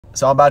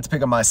So I'm about to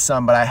pick up my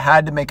son, but I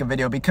had to make a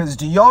video because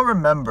do y'all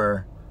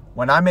remember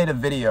when I made a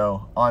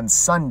video on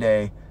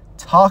Sunday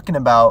talking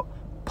about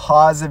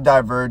positive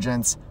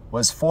divergence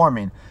was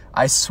forming?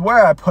 I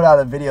swear I put out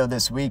a video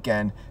this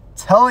weekend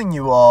telling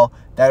you all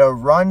that a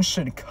run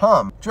should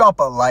come. Drop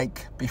a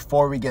like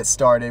before we get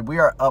started. We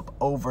are up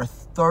over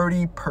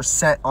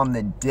 30% on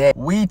the day.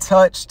 We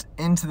touched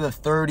into the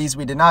 30s.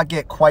 We did not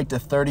get quite to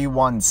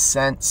 31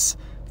 cents.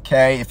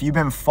 Okay, if you've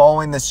been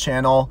following this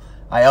channel,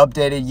 I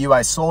updated you.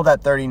 I sold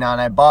at 39.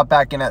 I bought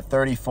back in at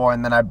 34,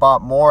 and then I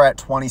bought more at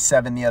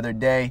 27 the other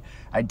day.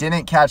 I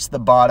didn't catch the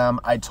bottom.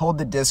 I told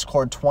the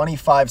Discord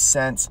 25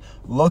 cents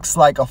looks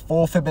like a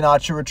full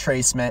Fibonacci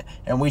retracement,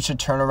 and we should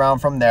turn around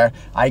from there.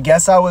 I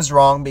guess I was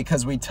wrong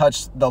because we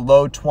touched the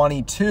low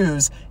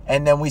 22s,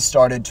 and then we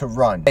started to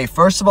run. Hey,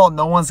 first of all,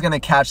 no one's going to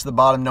catch the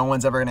bottom. No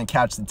one's ever going to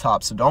catch the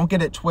top, so don't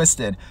get it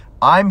twisted.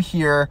 I'm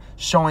here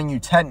showing you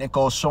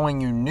technical, showing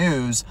you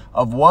news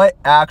of what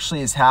actually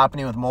is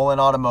happening with Mullen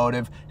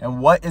Automotive and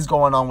what is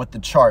going on with the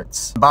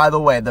charts. By the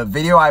way, the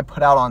video I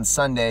put out on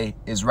Sunday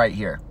is right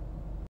here.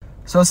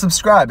 So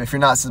subscribe if you're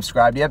not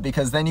subscribed yet,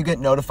 because then you get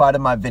notified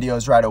of my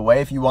videos right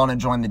away. If you want to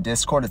join the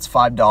Discord, it's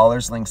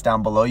 $5, links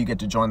down below. You get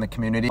to join the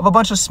community of a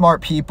bunch of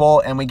smart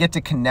people, and we get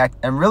to connect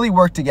and really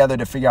work together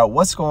to figure out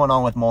what's going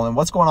on with Mullen,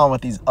 what's going on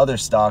with these other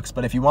stocks.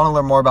 But if you want to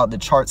learn more about the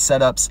chart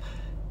setups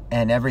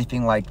and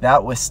everything like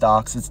that with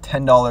stocks, it's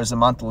 $10 a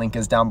month. The link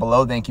is down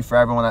below. Thank you for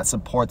everyone that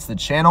supports the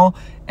channel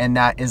and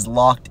that is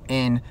locked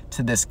in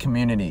to this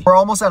community. We're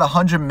almost at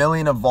 100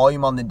 million of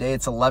volume on the day.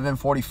 It's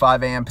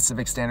 11:45 a.m.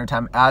 Pacific Standard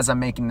Time as I'm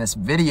making this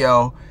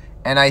video,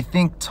 and I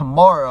think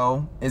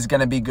tomorrow is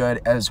going to be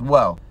good as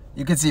well.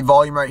 You can see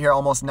volume right here,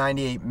 almost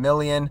 98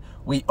 million.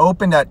 We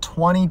opened at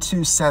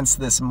 22 cents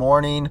this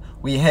morning.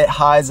 We hit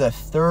highs of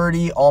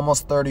 30,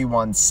 almost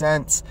 31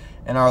 cents.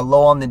 And our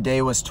low on the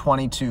day was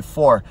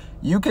 22.4.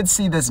 You could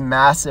see this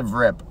massive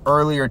rip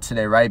earlier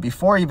today, right?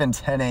 Before even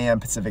 10 a.m.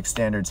 Pacific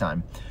Standard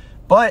Time.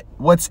 But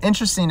what's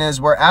interesting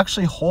is we're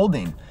actually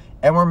holding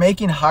and we're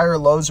making higher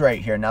lows right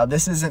here. Now,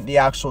 this isn't the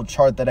actual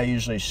chart that I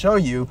usually show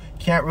you.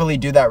 Can't really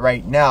do that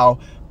right now.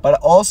 But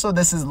also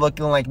this is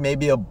looking like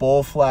maybe a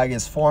bull flag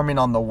is forming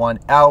on the 1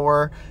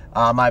 hour.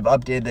 I've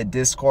updated the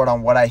Discord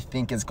on what I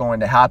think is going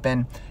to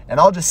happen. And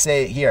I'll just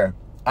say it here.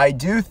 I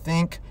do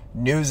think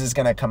news is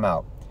going to come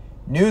out.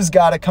 News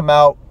got to come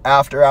out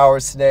after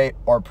hours today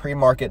or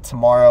pre-market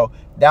tomorrow.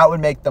 That would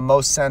make the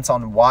most sense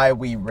on why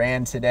we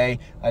ran today.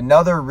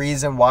 Another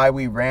reason why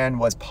we ran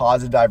was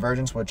positive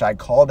divergence, which I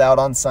called out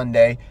on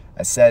Sunday.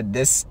 I said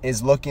this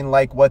is looking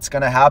like what's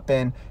going to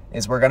happen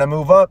is we're going to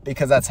move up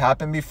because that's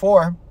happened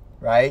before,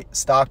 right?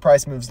 Stock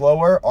price moves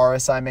lower,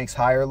 RSI makes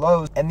higher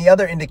lows. And the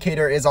other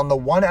indicator is on the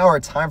 1 hour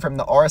time frame,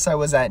 the RSI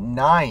was at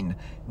 9,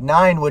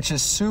 which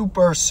is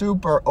super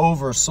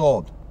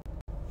oversold.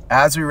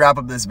 As we wrap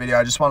up this video,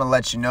 I just want to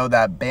let you know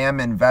that BAM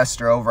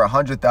Investor, over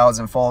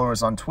 100,000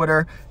 followers on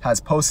Twitter,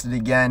 has posted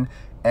again,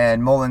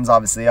 and Mullen's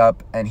obviously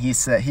up, and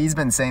he's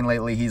been saying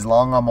lately he's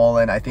long on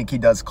Mullen. I think he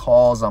does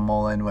calls on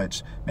Mullen,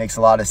 which makes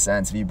a lot of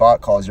sense. If you bought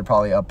calls, you're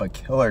probably up a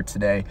killer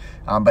today.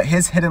 But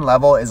his hidden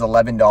level is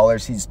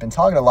 $11. He's been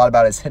talking a lot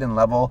about his hidden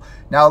level.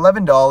 Now,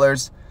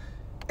 $11,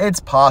 it's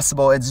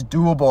possible, it's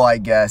doable, I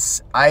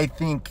guess. I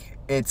think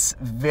it's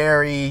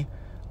very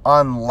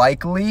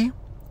unlikely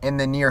in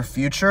the near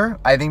future.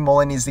 I think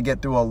Mullen needs to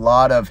get through a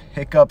lot of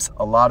hiccups,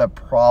 a lot of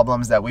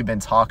problems that we've been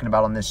talking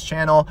about on this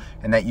channel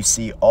and that you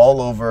see all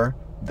over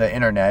the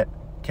internet,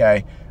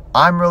 okay?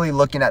 I'm really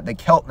looking at the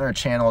Keltner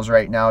channels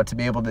right now to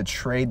be able to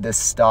trade this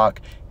stock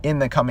in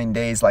the coming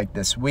days, like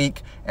this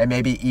week and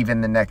maybe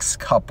even the next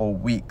couple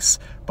weeks.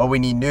 But we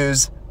need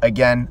news.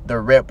 Again, the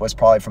rip was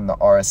probably from the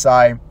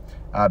RSI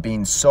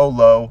being so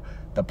low,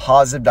 the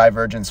positive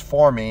divergence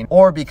forming,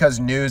 or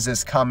because news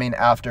is coming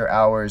after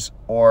hours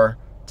or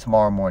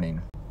tomorrow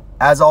morning.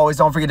 As always,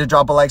 don't forget to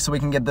drop a like so we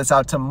can get this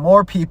out to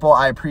more people.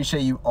 I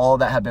appreciate you all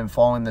that have been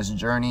following this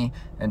journey,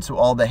 and to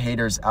all the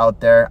haters out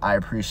there, I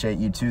appreciate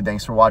you too.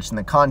 Thanks for watching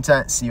the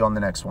content. See you on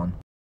the next one.